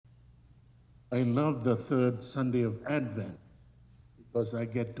I love the third Sunday of Advent because I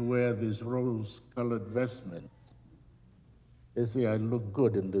get to wear this rose-colored vestment. They say I look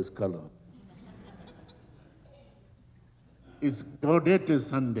good in this color. It's Gaudete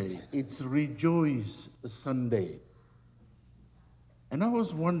Sunday. It's Rejoice Sunday. And I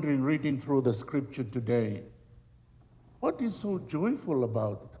was wondering, reading through the scripture today, what is so joyful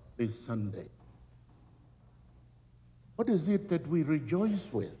about this Sunday? What is it that we rejoice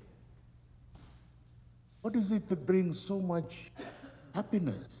with? What is it that brings so much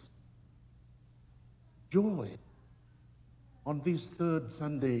happiness, joy on this third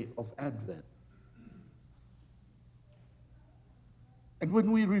Sunday of Advent? And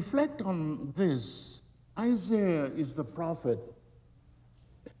when we reflect on this, Isaiah is the prophet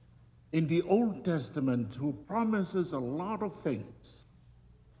in the Old Testament who promises a lot of things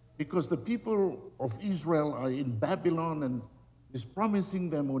because the people of Israel are in Babylon and is promising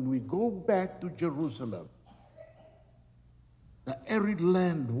them when we go back to Jerusalem, the arid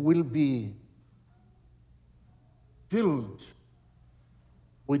land will be filled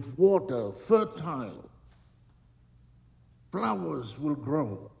with water, fertile. Flowers will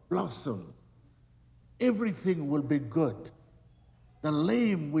grow, blossom. Everything will be good. The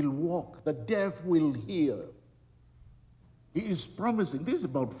lame will walk, the deaf will hear. He is promising, this is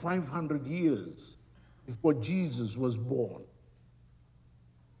about 500 years before Jesus was born.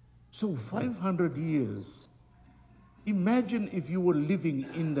 So 500 years, imagine if you were living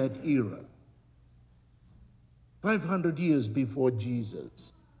in that era. 500 years before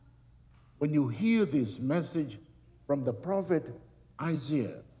Jesus. When you hear this message from the prophet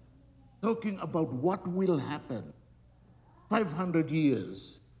Isaiah, talking about what will happen 500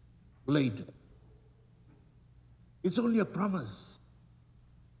 years later. It's only a promise.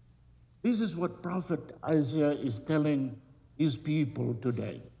 This is what prophet Isaiah is telling his people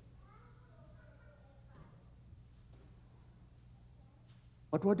today.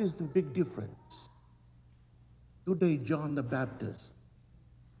 But what is the big difference? Today, John the Baptist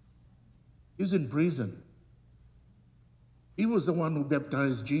is in prison. He was the one who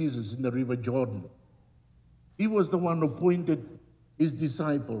baptized Jesus in the River Jordan. He was the one who pointed his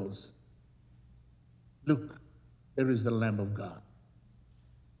disciples. Look, there is the Lamb of God.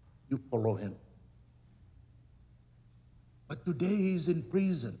 You follow him. But today he's in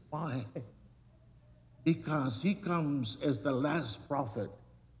prison. Why? Because he comes as the last prophet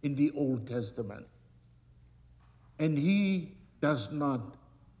in the Old Testament. And he does not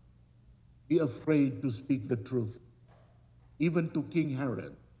be afraid to speak the truth. Even to King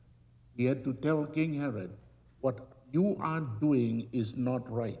Herod. He had to tell King Herod, what you are doing is not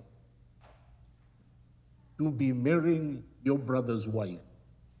right. To be marrying your brother's wife.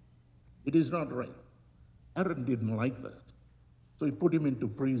 It is not right. Herod didn't like this. So he put him into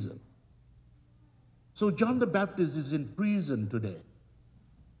prison. So John the Baptist is in prison today.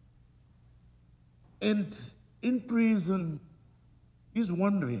 And in prison, he's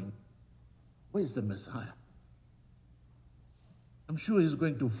wondering, where's the Messiah? I'm sure he's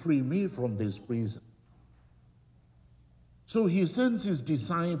going to free me from this prison. So he sends his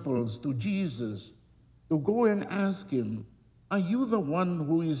disciples to Jesus to go and ask him, are you the one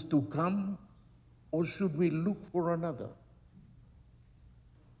who is to come, or should we look for another?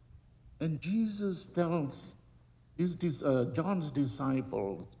 And Jesus tells John's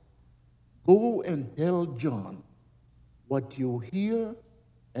disciples, go and tell John what you hear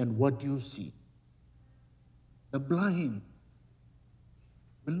and what you see. The blind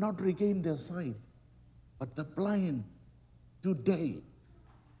will not regain their sight, but the blind today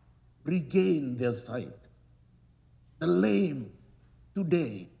regain their sight. The lame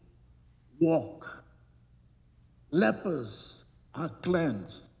today walk. Lepers are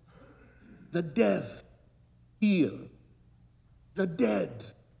cleansed. The deaf hear. The dead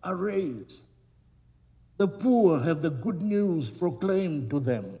are raised. The poor have the good news proclaimed to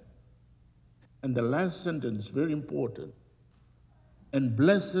them. And the last sentence, very important. And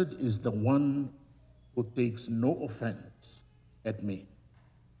blessed is the one who takes no offense at me.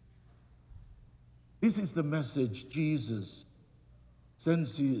 This is the message Jesus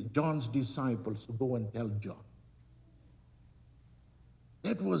sends John's disciples to go and tell John.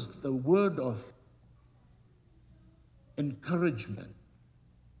 That was the word of encouragement.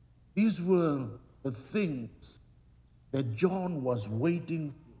 These were the things that John was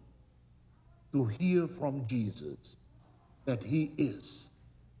waiting to hear from Jesus, that he is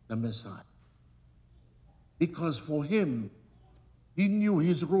the Messiah. Because for him, he knew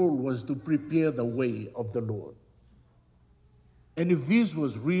his role was to prepare the way of the Lord. And if this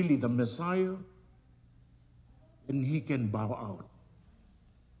was really the Messiah, then he can bow out.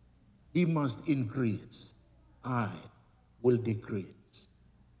 He must increase. I will decrease.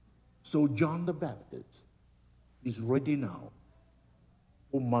 So John the Baptist is ready now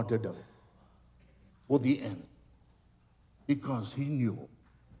for martyrdom, for the end, because he knew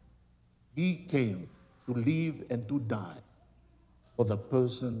he came to live and to die for the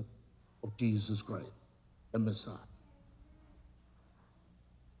person of Jesus Christ, the Messiah.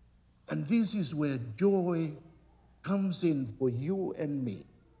 And this is where joy comes in for you and me,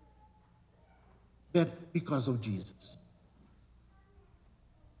 that because of Jesus.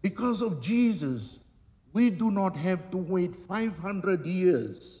 Because of Jesus, we do not have to wait 500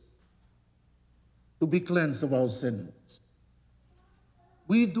 years to be cleansed of our sins.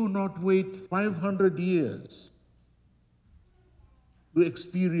 We do not wait 500 years to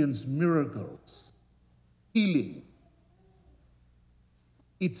experience miracles, healing.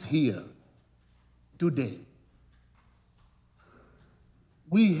 It's here today.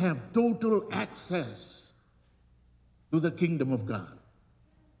 We have total access to the kingdom of God.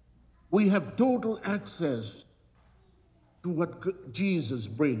 We have total access to what Jesus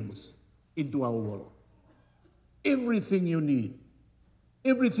brings into our world. Everything you need,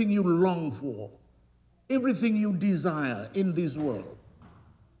 everything you long for, everything you desire in this world,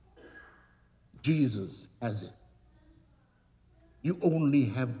 Jesus has it. You only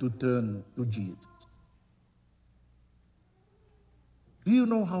have to turn to Jesus. Do you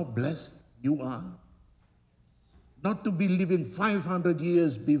know how blessed you are? Not to be living 500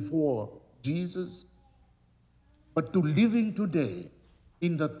 years before Jesus, but to living today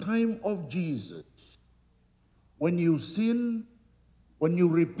in the time of Jesus. When you sin, when you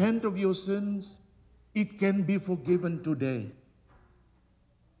repent of your sins, it can be forgiven today.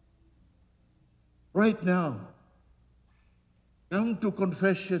 Right now, come to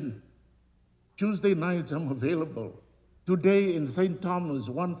confession. Tuesday nights I'm available. Today in St. Thomas,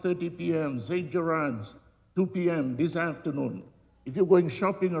 1:30 p.m., St. Gerard's, 2 p.m. this afternoon. If you're going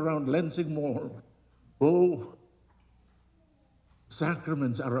shopping around Lansing Mall, go.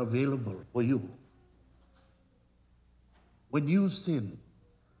 Sacraments are available for you. When you sin,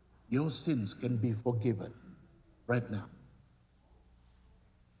 your sins can be forgiven right now.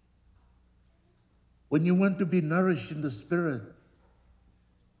 When you want to be nourished in the Spirit,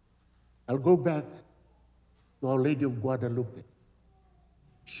 I'll go back to Our Lady of Guadalupe.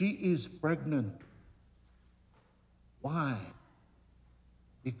 She is pregnant. Why?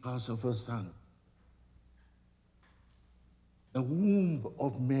 Because of her son. The womb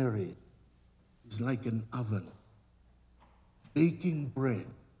of Mary is like an oven, baking bread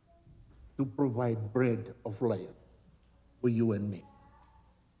to provide bread of life for you and me.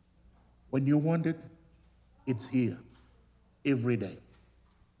 When you want it, it's here every day.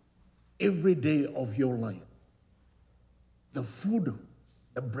 Every day of your life. The food,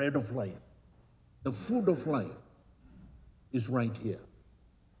 the bread of life, the food of life is right here,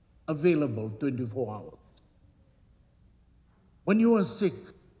 available 24 hours. When you are sick,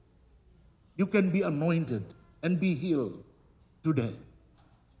 you can be anointed and be healed today.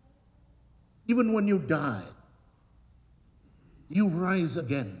 Even when you die, you rise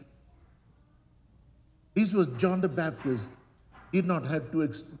again. This was John the Baptist did not have to,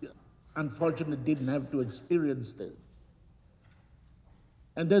 unfortunately, didn't have to experience this.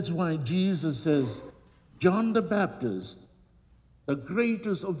 And that's why Jesus says, John the Baptist, the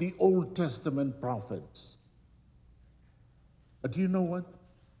greatest of the Old Testament prophets. But you know what?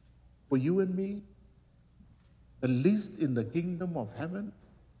 For you and me, the least in the kingdom of heaven,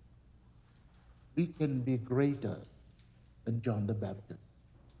 we can be greater than John the Baptist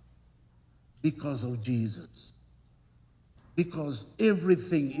because of Jesus. Because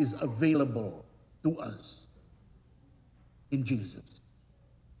everything is available to us in Jesus.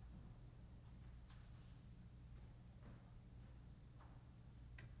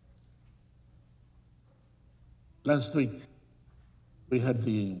 Last week, we had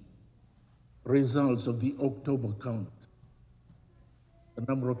the results of the October count. The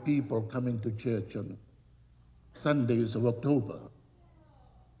number of people coming to church on Sundays of October.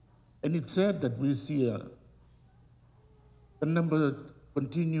 And it said that we see the number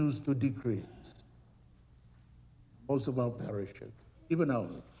continues to decrease. Most of our parishes, even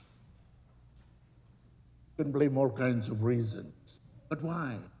ours. You can blame all kinds of reasons. But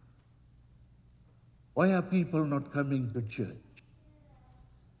why? Why are people not coming to church?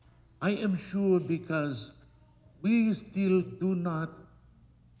 I am sure because we still do not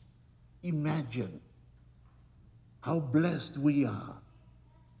imagine how blessed we are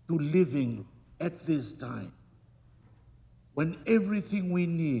to living at this time when everything we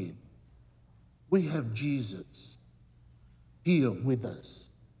need, we have Jesus here with us.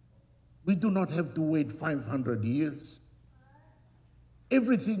 We do not have to wait 500 years.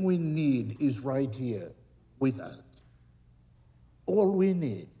 Everything we need is right here with us. All we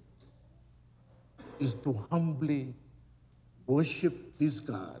need is to humbly worship this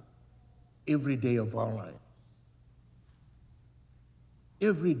God every day of our life.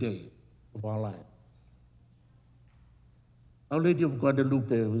 Every day of our life. Our Lady of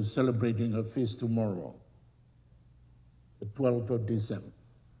Guadalupe is celebrating her feast tomorrow, the 12th of December.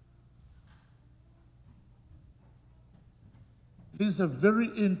 There's a very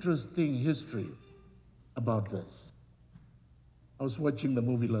interesting history about this. I was watching the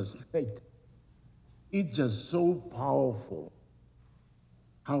movie last night. It's just so powerful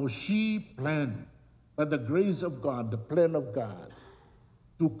how she planned, by the grace of God, the plan of God,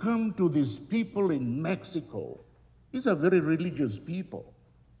 to come to these people in Mexico. These are very religious people,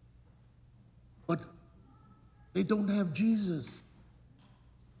 but they don't have Jesus.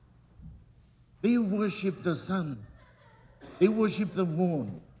 They worship the sun. They worship the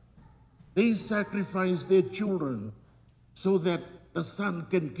moon. They sacrifice their children so that the sun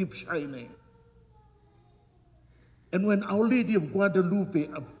can keep shining. And when Our Lady of Guadalupe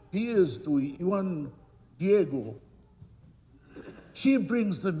appears to Juan Diego, she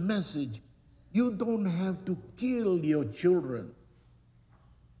brings the message, you don't have to kill your children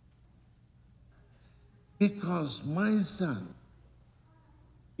because my son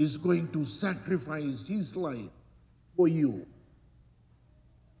is going to sacrifice his life for you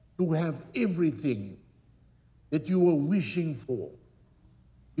to have everything that you were wishing for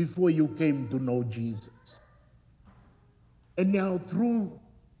before you came to know Jesus. And now through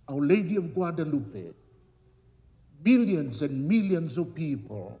Our Lady of Guadalupe, millions and millions of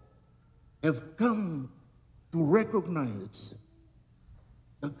people have come to recognize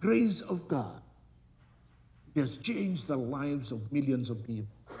the grace of God. It has changed the lives of millions of people.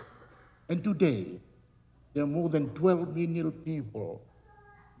 And today, there are more than 12 million people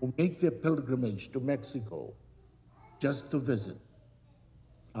who make their pilgrimage to Mexico just to visit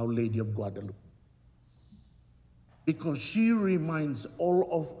Our Lady of Guadalupe. Because she reminds all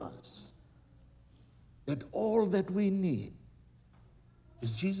of us that all that we need is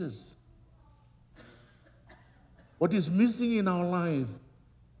Jesus. What is missing in our life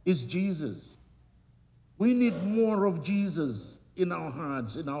is Jesus. We need more of Jesus in our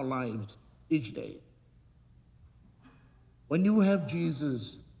hearts, in our lives each day. When you have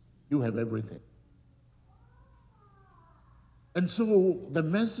Jesus, you have everything. And so the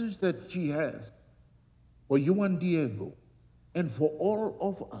message that she has for you and Diego and for all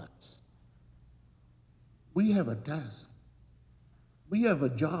of us, we have a task. We have a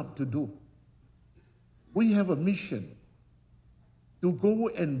job to do. We have a mission to go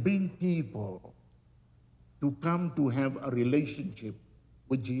and bring people to come to have a relationship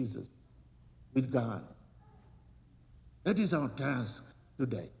with Jesus, with God. That is our task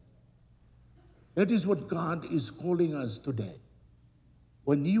today. That is what God is calling us today.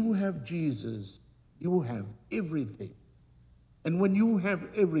 When you have Jesus, you have everything. And when you have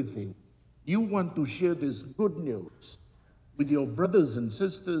everything, you want to share this good news with your brothers and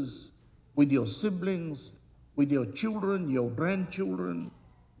sisters, with your siblings, with your children, your grandchildren,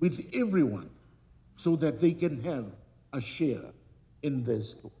 with everyone, so that they can have a share in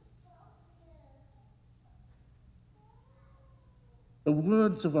this. The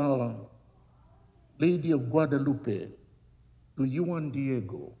words of Our Lady of Guadalupe to Juan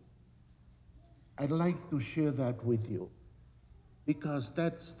Diego, I'd like to share that with you because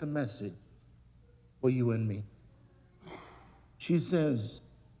that's the message for you and me. She says,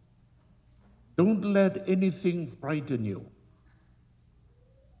 don't let anything frighten you.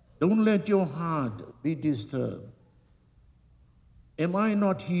 Don't let your heart be disturbed. Am I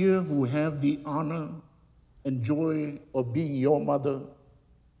not here who have the honor and joy of being your mother?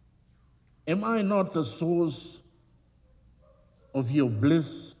 Am I not the source of your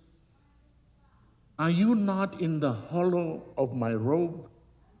bliss? Are you not in the hollow of my robe?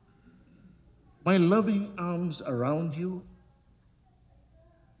 My loving arms around you?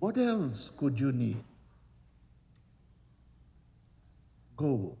 What else could you need?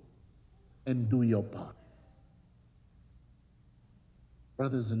 Go and do your part.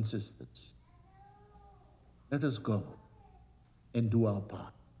 Brothers and sisters, let us go and do our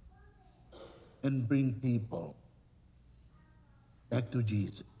part and bring people back to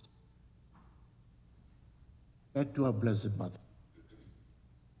Jesus, back to our Blessed Mother,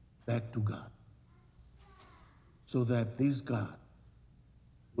 back to God, so that this God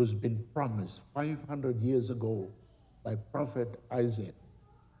who has been promised 500 years ago by Prophet Isaiah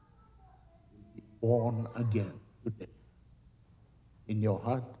will be born again today in your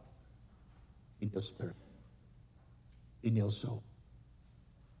heart, in your spirit, in your soul,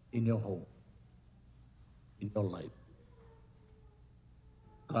 in your home, in your life.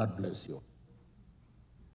 God bless you.